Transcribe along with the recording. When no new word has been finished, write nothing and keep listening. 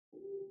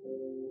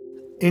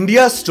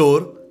India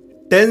store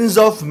tens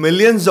of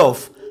millions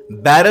of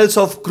barrels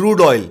of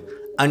crude oil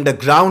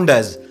underground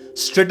as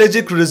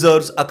strategic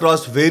reserves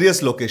across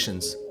various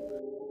locations.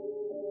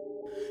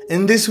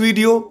 In this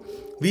video,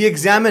 we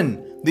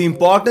examine the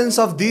importance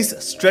of these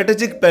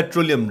strategic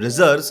petroleum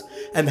reserves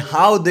and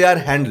how they are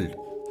handled.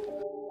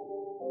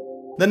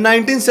 The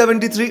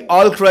 1973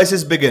 oil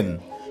crisis began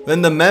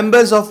when the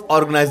members of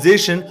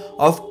Organization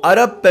of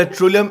Arab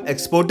Petroleum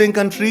Exporting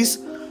Countries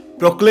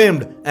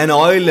proclaimed an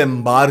oil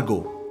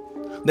embargo.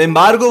 The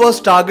embargo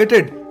was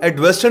targeted at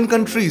Western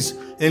countries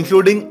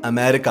including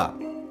America,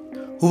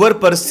 who were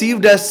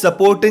perceived as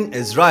supporting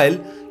Israel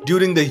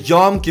during the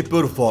Yom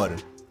Kippur War.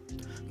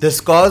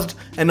 This caused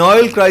an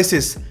oil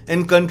crisis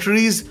in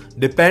countries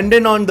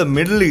dependent on the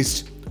Middle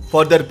East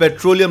for their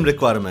petroleum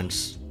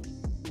requirements.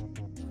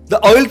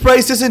 The oil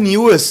prices in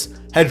US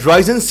had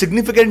risen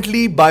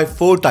significantly by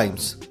 4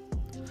 times.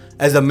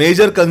 As a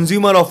major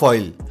consumer of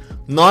oil,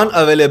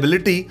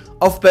 non-availability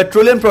of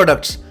petroleum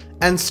products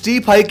and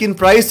steep hike in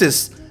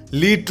prices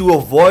lead to a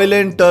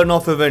violent turn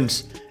of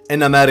events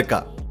in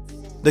America.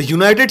 The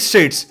United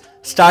States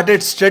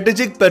started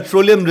strategic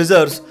petroleum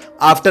reserves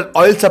after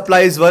oil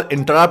supplies were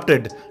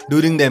interrupted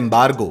during the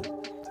embargo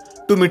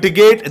to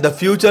mitigate the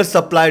future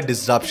supply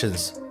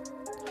disruptions.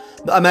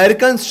 The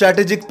American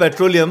strategic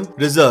petroleum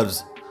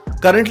reserves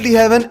currently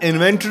have an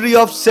inventory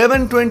of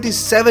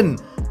 727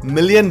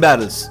 million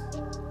barrels.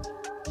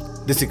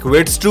 This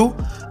equates to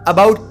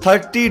about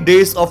 30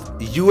 days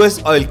of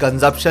US oil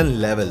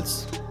consumption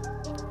levels.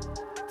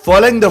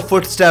 Following the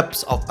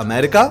footsteps of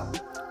America,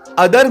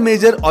 other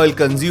major oil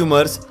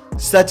consumers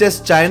such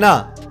as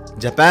China,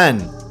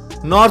 Japan,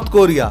 North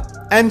Korea,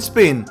 and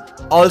Spain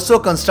also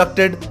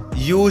constructed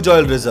huge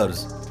oil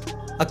reserves.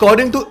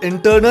 According to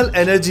Internal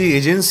Energy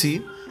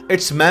Agency,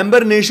 its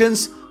member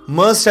nations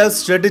must have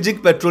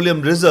strategic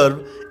petroleum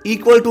reserve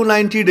equal to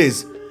 90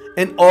 days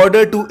in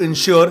order to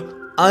ensure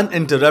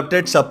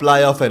uninterrupted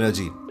supply of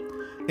energy.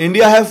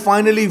 India have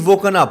finally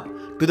woken up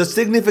to the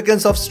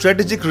significance of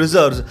strategic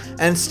reserves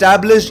and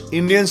established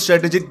Indian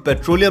Strategic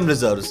Petroleum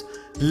Reserves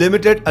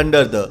Limited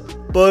under the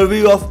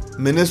purview of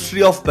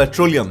Ministry of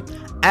Petroleum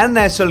and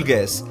Natural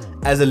Gas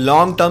as a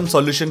long-term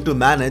solution to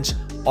manage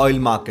oil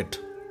market.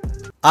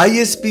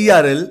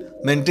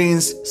 ISPRL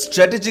maintains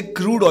strategic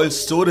crude oil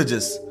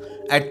storages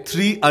at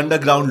 3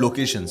 underground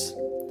locations: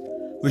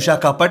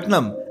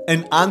 Visakhapatnam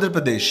in Andhra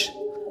Pradesh,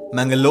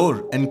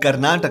 Mangalore in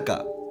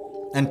Karnataka,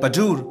 and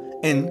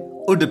Padur in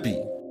Udupi.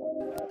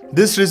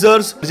 This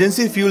reserves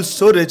emergency fuel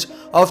storage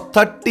of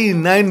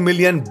 39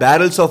 million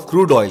barrels of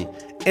crude oil,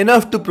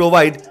 enough to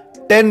provide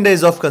 10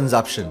 days of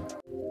consumption.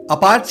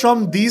 Apart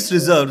from these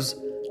reserves,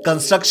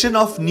 construction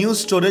of new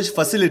storage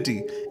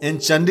facility in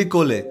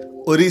Chandikole,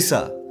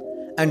 Orissa,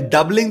 and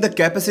doubling the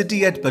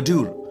capacity at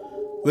Padur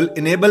will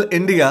enable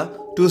India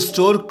to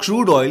store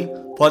crude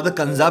oil for the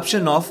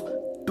consumption of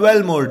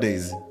 12 more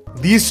days.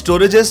 These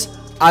storages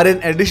are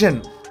in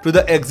addition to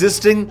the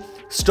existing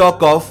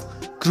stock of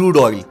crude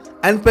oil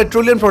and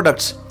petroleum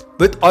products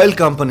with oil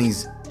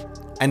companies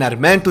and are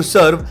meant to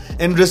serve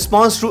in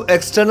response to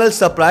external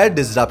supply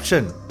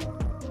disruption.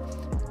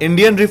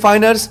 Indian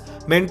refiners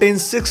maintain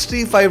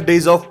 65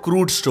 days of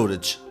crude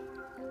storage.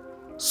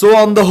 So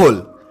on the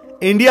whole,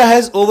 India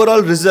has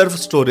overall reserve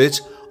storage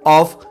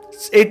of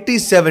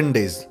 87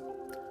 days.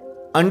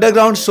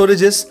 Underground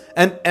storages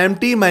and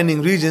empty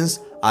mining regions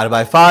are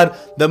by far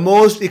the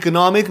most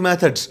economic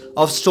methods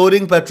of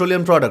storing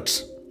petroleum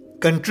products.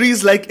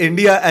 Countries like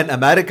India and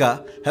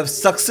America have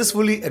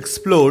successfully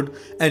explored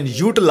and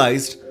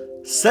utilized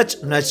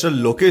such natural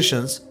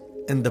locations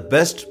in the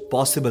best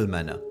possible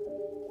manner.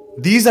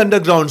 These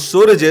underground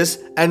storages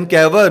and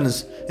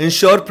caverns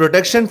ensure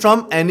protection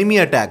from enemy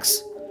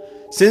attacks.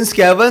 Since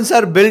caverns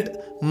are built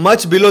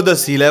much below the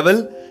sea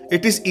level,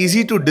 it is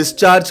easy to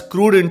discharge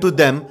crude into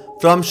them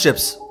from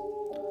ships.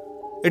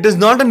 It is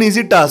not an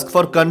easy task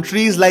for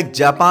countries like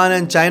Japan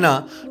and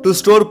China to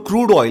store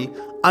crude oil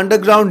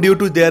underground due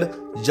to their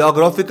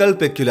geographical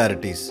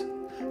peculiarities.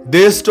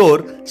 They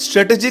store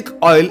strategic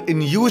oil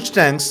in huge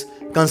tanks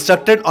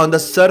constructed on the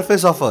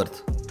surface of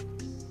Earth.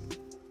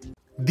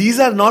 These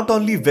are not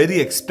only very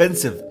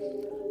expensive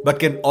but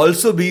can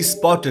also be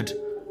spotted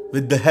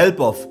with the help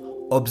of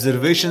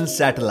observation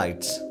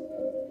satellites.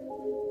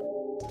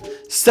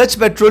 Such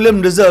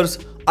petroleum reserves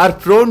are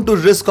prone to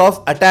risk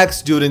of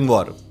attacks during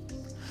war.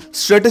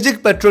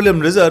 Strategic petroleum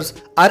reserves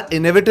are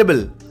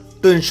inevitable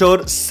to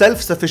ensure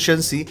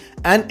self-sufficiency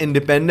and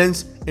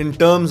independence in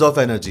terms of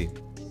energy.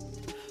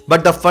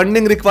 But the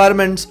funding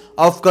requirements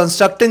of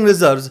constructing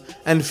reserves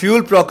and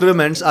fuel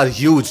procurements are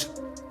huge.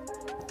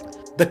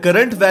 The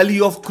current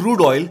value of crude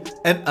oil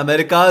in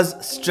America's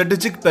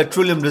strategic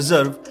petroleum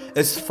reserve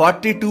is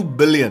 $42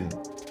 billion.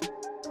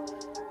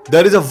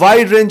 There is a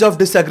wide range of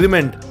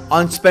disagreement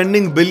on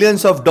spending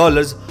billions of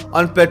dollars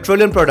on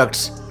petroleum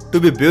products to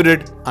be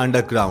buried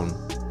underground.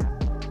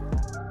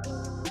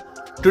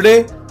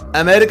 Today,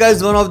 America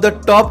is one of the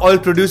top oil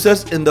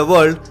producers in the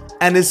world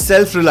and is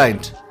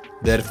self-reliant.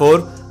 Therefore,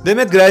 they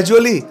may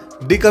gradually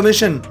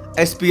decommission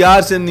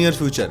SPRs in near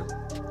future.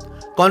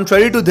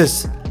 Contrary to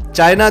this,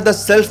 China, the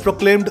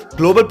self-proclaimed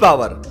global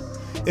power,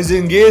 is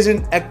engaged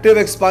in active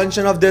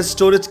expansion of their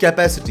storage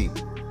capacity.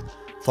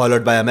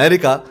 Followed by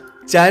America,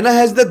 China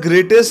has the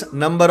greatest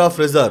number of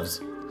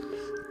reserves.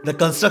 The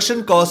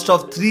construction cost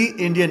of 3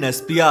 Indian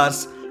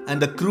SPRs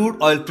and the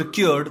crude oil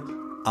procured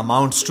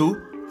amounts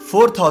to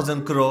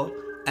 4,000 crore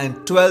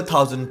and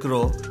 12,000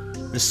 crore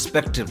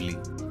respectively.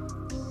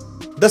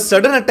 The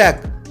sudden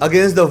attack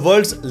against the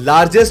world's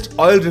largest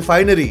oil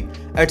refinery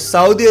at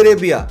Saudi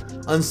Arabia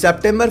on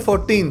September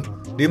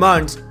 14th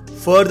demands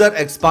further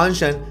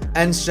expansion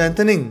and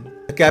strengthening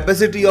the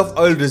capacity of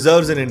oil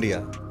reserves in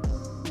India.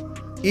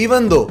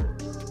 Even though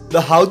the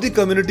Houthi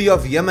community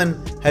of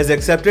Yemen has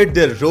accepted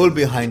their role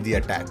behind the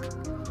attack,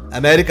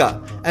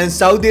 America and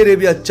Saudi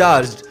Arabia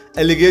charged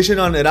allegation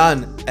on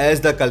Iran as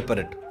the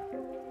culprit.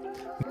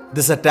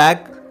 This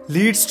attack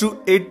leads to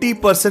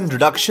 80%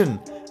 reduction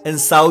in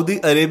Saudi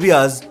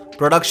Arabia's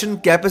production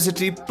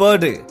capacity per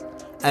day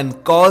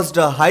and caused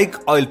a hike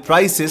oil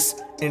prices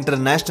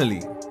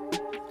internationally.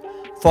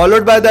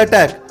 Followed by the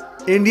attack,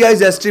 India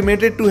is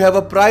estimated to have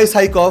a price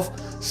hike of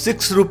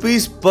 6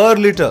 rupees per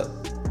litre.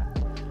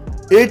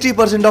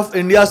 80% of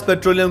India's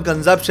petroleum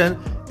consumption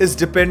is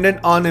dependent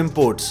on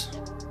imports.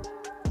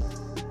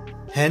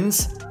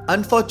 Hence,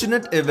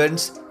 unfortunate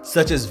events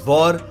such as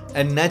war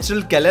and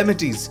natural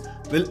calamities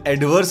will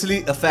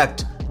adversely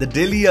affect the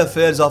daily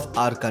affairs of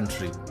our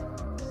country.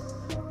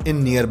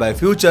 In nearby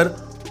future,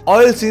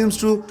 oil seems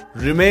to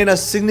remain a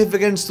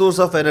significant source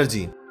of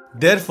energy.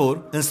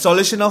 Therefore,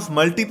 installation of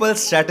multiple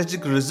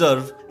strategic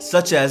reserves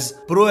such as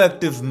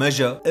proactive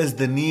measure is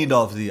the need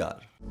of the hour.